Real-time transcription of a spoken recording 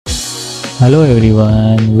Hello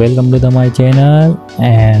everyone, welcome to my channel,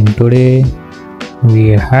 and today we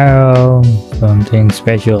have something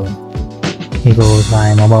special because I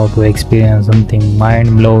am about to experience something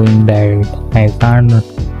mind-blowing that I can't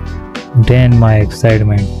contain my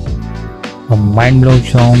excitement. A mind-blowing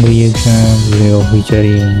song reaction video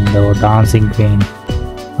featuring the dancing queen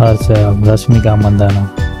herself, Rashmika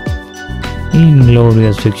in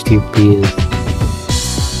glorious 60 FPS.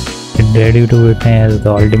 Get ready to witness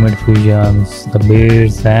the ultimate fusions, the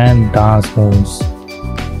beats and dance moves.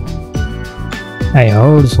 I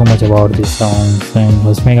heard so much about these songs, and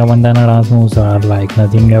Rashmika Mandana dance moves are like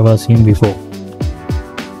nothing ever seen before.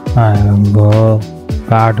 And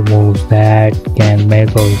card moves that can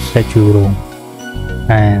make a statue grow.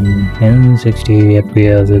 And in 60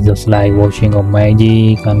 FPS, it's just like watching a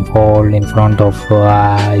magic unfold in front of your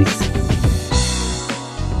eyes.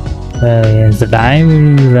 It's the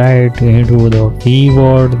time right into the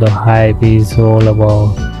keyboard, the hype is all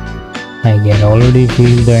about. I can already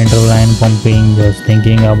feel the adrenaline pumping just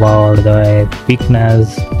thinking about the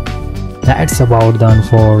epicness that's about to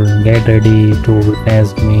unfold. Get ready to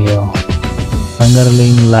witness me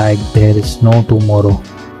fangirling like there is no tomorrow.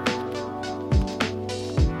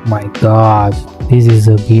 My gosh, this is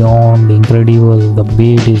beyond incredible. The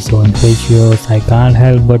beat is so infectious, I can't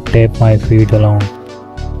help but tap my feet along.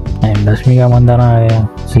 And Rashmika Mandana,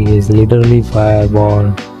 she is literally fireball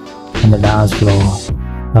on the dance floor.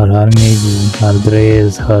 Her energy, her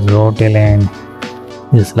grace, her raw talent,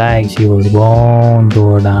 just like she was born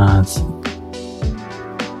to dance.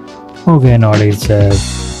 Okay, not itself.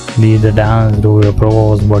 Lead the dance to your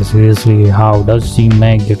pros, but seriously, how does she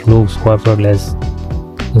make it look so effortless?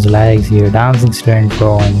 It's like she is dancing straight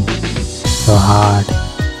from her heart.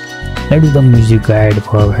 That is the music guide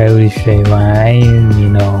for every step.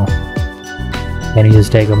 Can you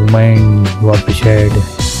just take a moment to appreciate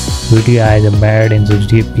beauty eyes are made in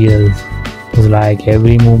 60 FPS. It's like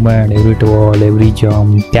every movement, every twirl, every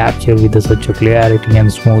jump captured with such a clarity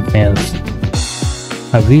and smoothness.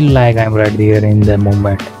 I feel like I'm right there in the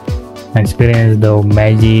moment. I experience the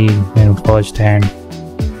magic in first hand.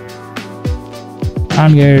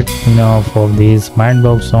 Can't get enough of this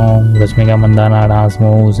mind-blowing song. Rashmika Mandana dance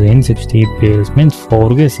moves in 60 FPS means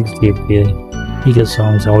 4K 60 FPS. Because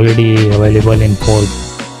songs already available in 4K.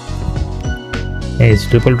 It's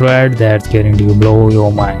triple threat that's guaranteed to blow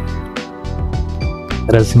your mind.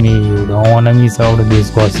 Trust me, you don't wanna miss out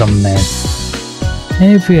this awesomeness.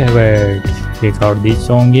 If you haven't checked out this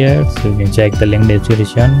song yet, so you can check the link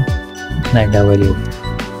description and available.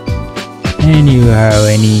 And you have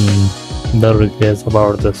any other requests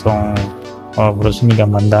about the song of Rashmika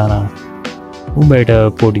Mandana, you better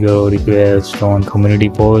put your request on community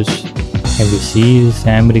post. If you see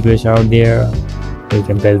same request out there, you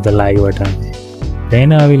can press the like button.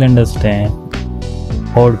 Then I will understand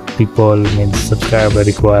what people means subscriber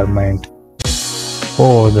requirement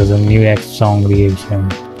for the new X song reaction.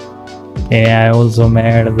 And I also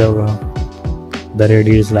made the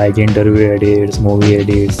edits like interview edits, movie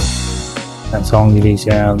edits, and song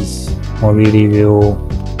reactions, movie review,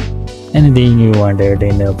 anything you wanted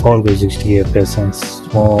in a 4K 60 FPS and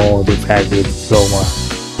smooth effect with Filmora.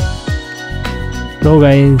 So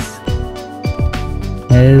guys,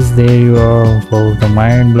 as there you are for the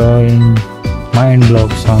mind-blowing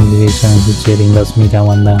song reaction featuring Rashmika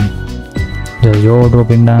Mandana. The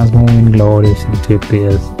jaw-dropping dance move in glorious 60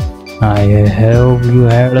 FPS. I hope you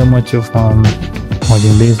had much fun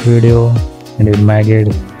watching this video and it make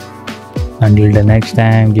it. Until the next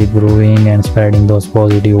time, keep growing and spreading those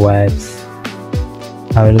positive vibes.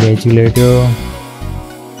 I will catch you later.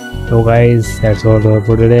 So guys, that's all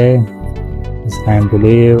for today. It's time to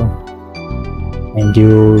leave. Thank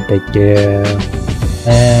you, take care,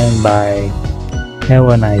 and bye. Have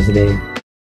a nice day.